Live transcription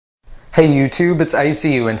Hey YouTube, it's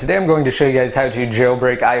ICU, and today I'm going to show you guys how to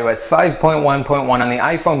jailbreak iOS 5.1.1 on the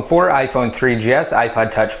iPhone 4, iPhone 3GS,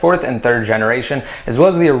 iPod Touch 4th and 3rd generation, as well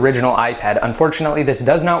as the original iPad. Unfortunately, this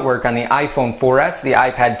does not work on the iPhone 4S, the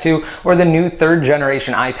iPad 2, or the new 3rd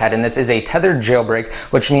generation iPad, and this is a tethered jailbreak,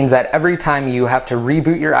 which means that every time you have to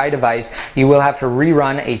reboot your iDevice, you will have to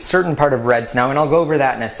rerun a certain part of Red Snow, and I'll go over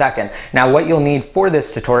that in a second. Now, what you'll need for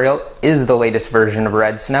this tutorial is the latest version of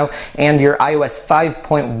Red Snow and your iOS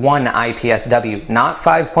 5.1 IPSW, not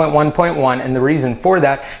 5.1.1, and the reason for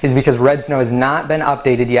that is because Red Snow has not been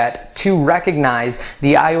updated yet to recognize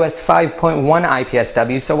the iOS 5.1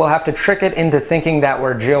 IPSW, so we'll have to trick it into thinking that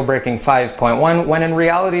we're jailbreaking 5.1 when in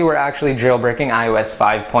reality we're actually jailbreaking iOS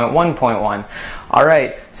 5.1.1.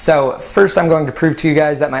 Alright, so first I'm going to prove to you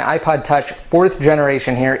guys that my iPod Touch 4th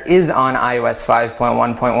generation here is on iOS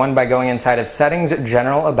 5.1.1 by going inside of Settings,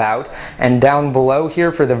 General, About, and down below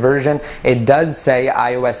here for the version it does say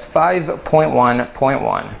iOS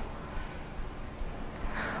 5.1.1.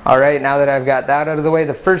 Alright, now that I've got that out of the way,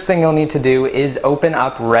 the first thing you'll need to do is open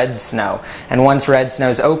up Red Snow. And once Red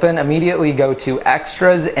Snow's open, immediately go to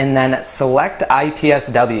Extras and then select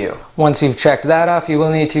IPSW. Once you've checked that off, you will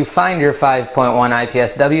need to find your 5.1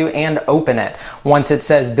 IPSW and open it. Once it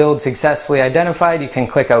says Build Successfully Identified, you can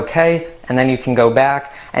click OK, and then you can go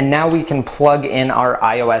back, and now we can plug in our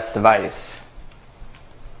iOS device.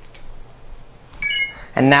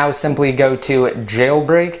 And now simply go to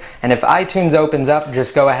Jailbreak, and if iTunes opens up,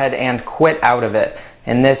 just go ahead and quit out of it.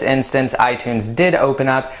 In this instance, iTunes did open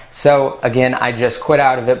up, so again, I just quit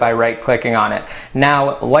out of it by right-clicking on it.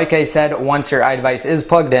 Now, like I said, once your iDevice is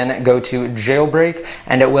plugged in, go to Jailbreak,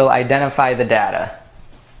 and it will identify the data.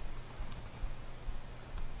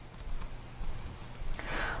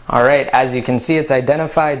 Alright, as you can see, it's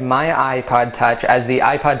identified my iPod Touch as the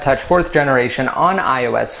iPod Touch 4th generation on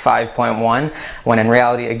iOS 5.1, when in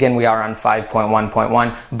reality, again, we are on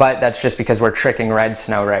 5.1.1, but that's just because we're tricking Red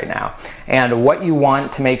Snow right now. And what you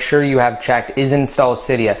want to make sure you have checked is Install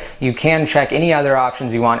Cydia. You can check any other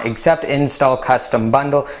options you want except Install Custom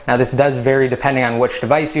Bundle. Now, this does vary depending on which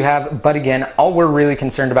device you have, but again, all we're really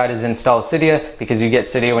concerned about is Install Cydia because you get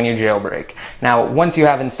Cydia when you jailbreak. Now, once you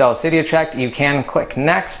have Install Cydia checked, you can click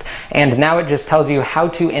Next. And now it just tells you how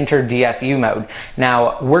to enter DFU mode.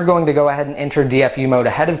 Now, we're going to go ahead and enter DFU mode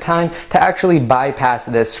ahead of time to actually bypass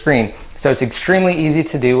this screen. So it's extremely easy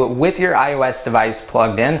to do with your iOS device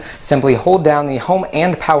plugged in. Simply hold down the home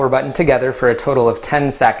and power button together for a total of 10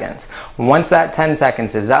 seconds. Once that 10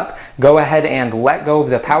 seconds is up, go ahead and let go of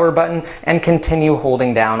the power button and continue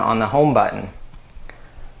holding down on the home button.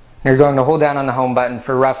 You're going to hold down on the home button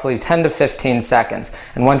for roughly 10 to 15 seconds.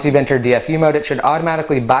 And once you've entered DFU mode, it should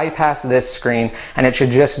automatically bypass this screen and it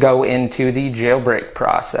should just go into the jailbreak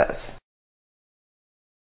process.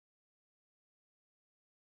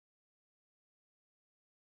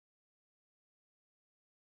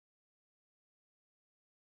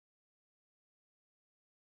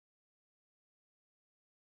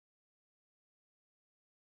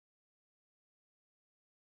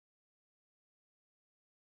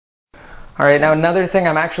 Alright, now another thing,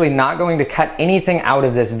 I'm actually not going to cut anything out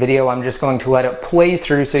of this video. I'm just going to let it play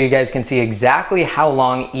through so you guys can see exactly how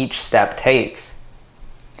long each step takes.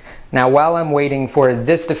 Now, while I'm waiting for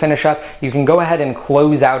this to finish up, you can go ahead and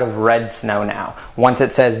close out of Red Snow now. Once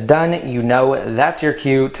it says done, you know that's your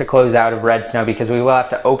cue to close out of Red Snow because we will have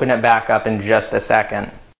to open it back up in just a second.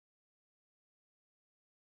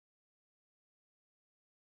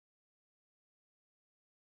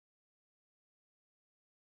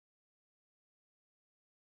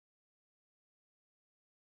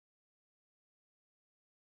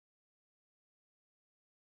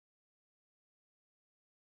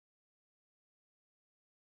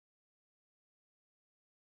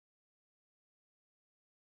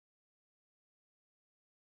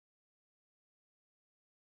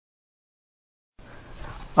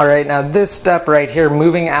 Alright, now this step right here,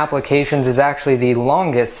 moving applications, is actually the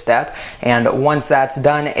longest step, and once that's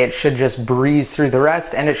done, it should just breeze through the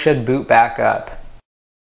rest and it should boot back up.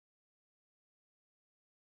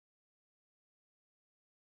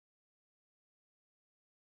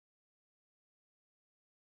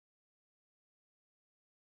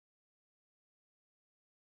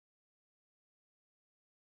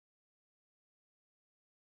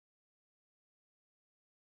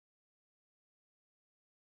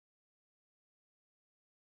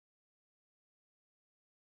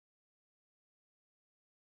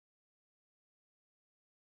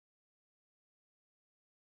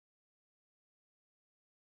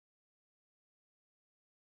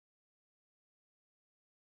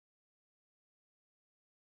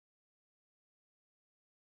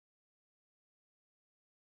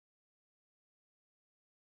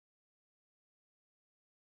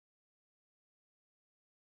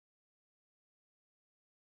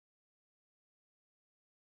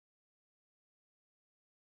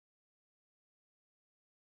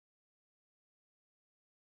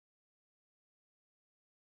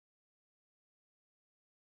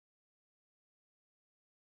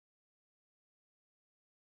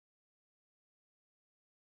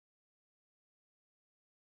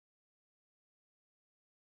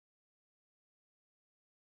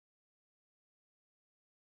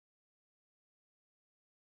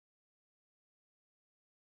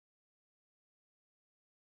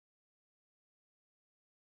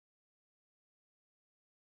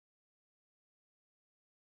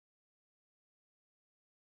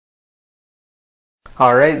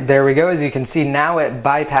 Alright, there we go. As you can see, now it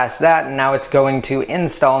bypassed that, and now it's going to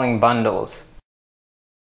installing bundles.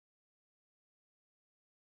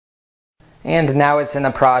 And now it's in the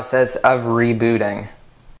process of rebooting.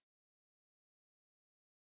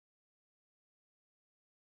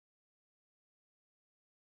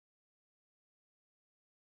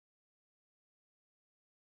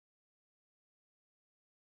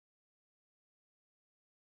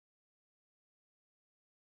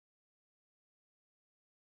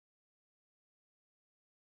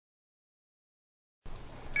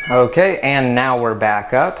 Okay, and now we're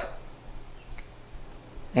back up.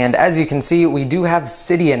 And as you can see, we do have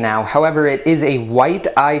Cydia now. However, it is a white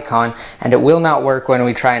icon and it will not work when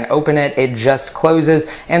we try and open it. It just closes,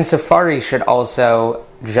 and Safari should also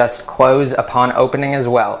just close upon opening as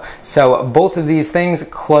well. So both of these things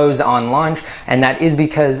close on launch, and that is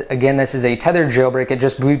because, again, this is a tethered jailbreak. It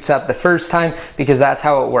just boots up the first time because that's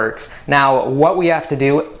how it works. Now, what we have to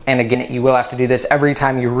do, and again, you will have to do this every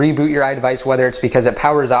time you reboot your iDevice, whether it's because it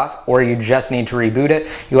powers off or you just need to reboot it,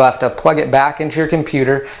 you'll have to plug it back into your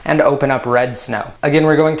computer and open up Red Snow. Again,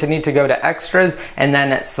 we're going to need to go to Extras and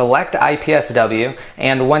then select IPSW,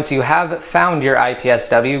 and once you have found your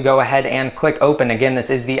IPSW, go ahead and click Open. Again,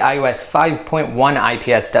 this is the iOS 5.1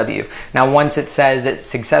 IPSW. Now, once it says it's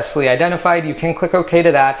successfully identified, you can click OK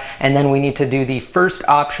to that, and then we need to do the first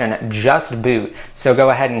option, Just Boot. So go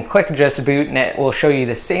ahead and click Just Boot, and it will show you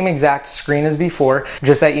the same exact screen as before,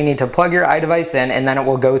 just that you need to plug your iDevice in, and then it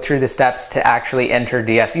will go through the steps to actually enter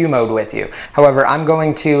DFU mode with you. However, I'm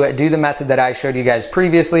going to do the method that I showed you guys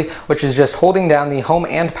previously, which is just holding down the home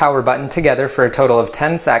and power button together for a total of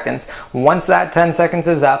 10 seconds. Once that 10 seconds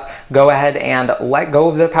is up, go ahead and let go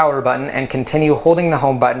of the power button and continue holding the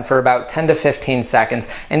home button for about 10 to 15 seconds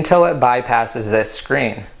until it bypasses this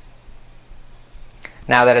screen.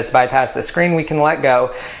 Now that it's bypassed the screen, we can let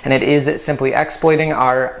go, and it is simply exploiting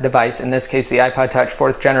our device, in this case the iPod Touch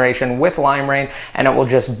 4th generation with LimeRain, and it will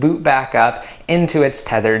just boot back up into its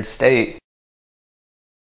tethered state.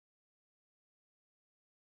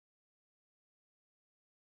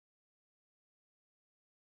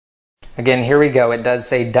 Again, here we go. It does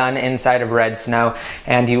say done inside of Red Snow,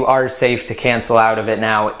 and you are safe to cancel out of it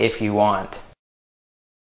now if you want.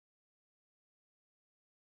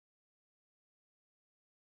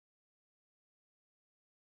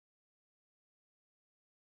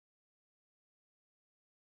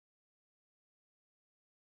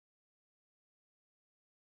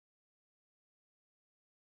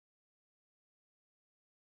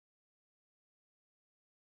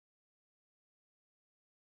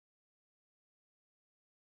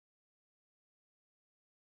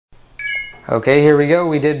 Okay, here we go.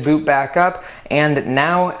 We did boot back up, and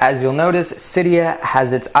now, as you'll notice, Cydia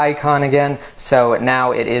has its icon again. So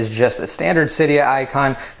now it is just the standard Cydia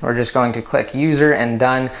icon. We're just going to click User and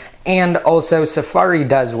Done, and also Safari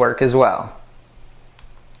does work as well.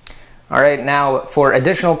 Alright, now for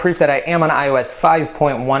additional proof that I am on iOS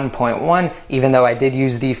 5.1.1, even though I did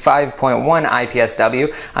use the 5.1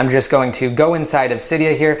 IPSW, I'm just going to go inside of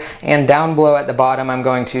Cydia here, and down below at the bottom I'm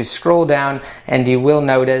going to scroll down, and you will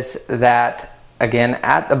notice that, again,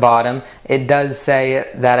 at the bottom, it does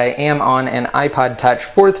say that I am on an iPod Touch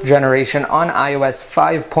 4th generation on iOS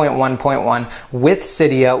 5.1.1 with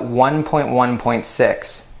Cydia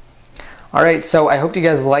 1.1.6. Alright, so I hope you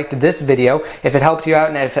guys liked this video. If it helped you out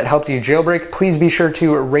and if it helped you jailbreak, please be sure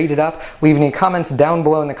to rate it up, leave any comments down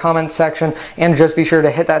below in the comments section, and just be sure to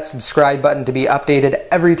hit that subscribe button to be updated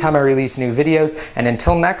every time I release new videos. And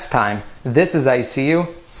until next time, this is ICU,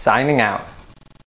 signing out.